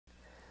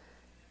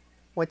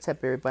What's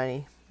up,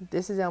 everybody?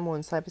 This is Elmo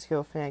and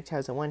Cyberscale Fanatic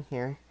 2001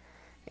 here,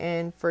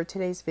 and for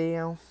today's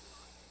video,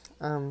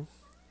 I'm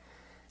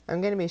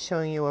going to be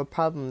showing you a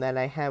problem that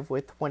I have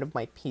with one of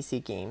my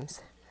PC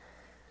games.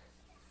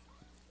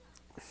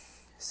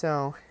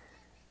 So,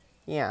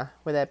 yeah,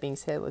 with that being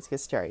said, let's get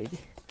started.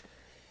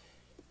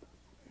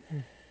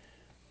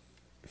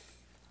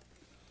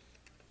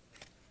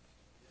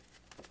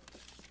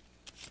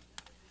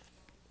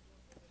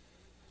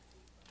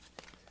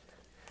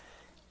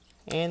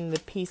 And the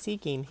PC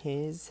game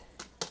is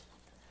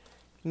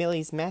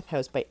Millie's Math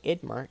House by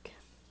Idmark.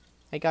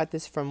 I got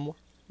this from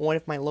one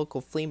of my local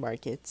flea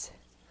markets.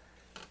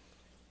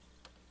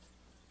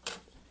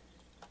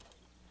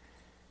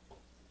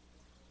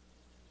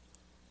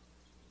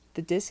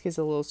 The disc is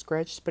a little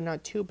scratched, but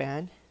not too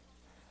bad.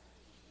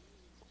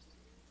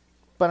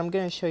 But I'm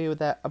going to show you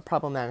a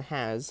problem that it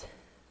has.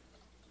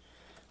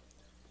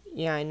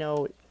 Yeah, I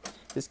know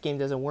this game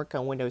doesn't work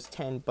on Windows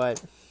 10,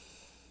 but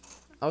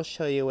I'll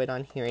show you it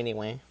on here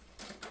anyway.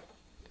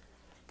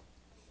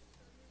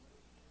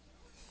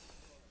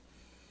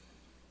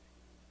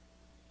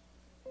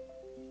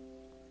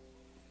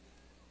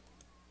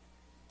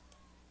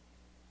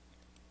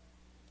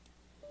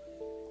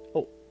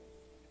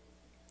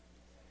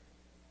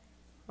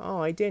 Oh,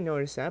 I didn't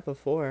notice that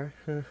before.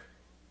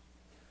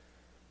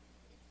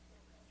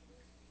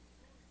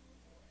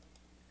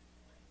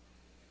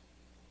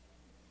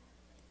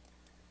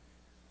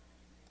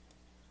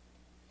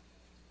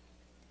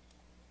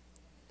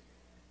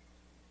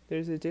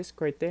 There's a disc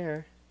right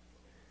there.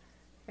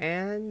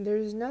 And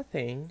there's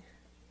nothing.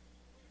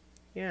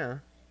 Yeah.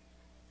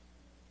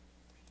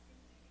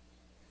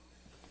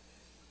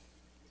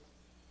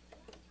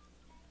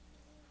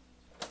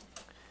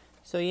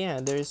 So yeah,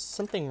 there's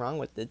something wrong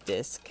with the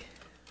disc.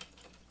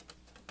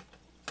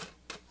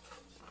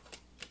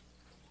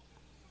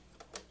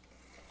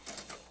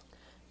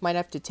 Might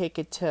have to take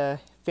it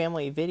to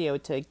Family Video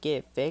to get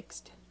it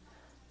fixed.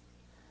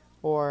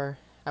 Or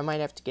I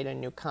might have to get a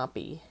new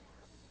copy.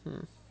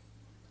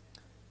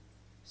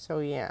 So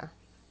yeah.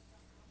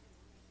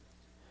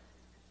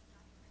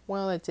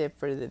 Well, that's it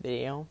for the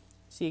video.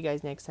 See you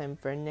guys next time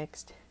for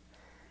next,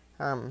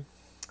 me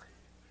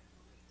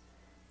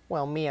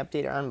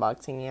update or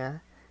unboxing, yeah.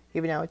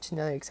 You've been out to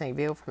another exciting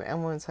video from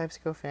Elmo and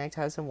Cyberscale Fanatic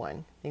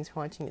 2001. Thanks for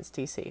watching and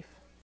stay safe.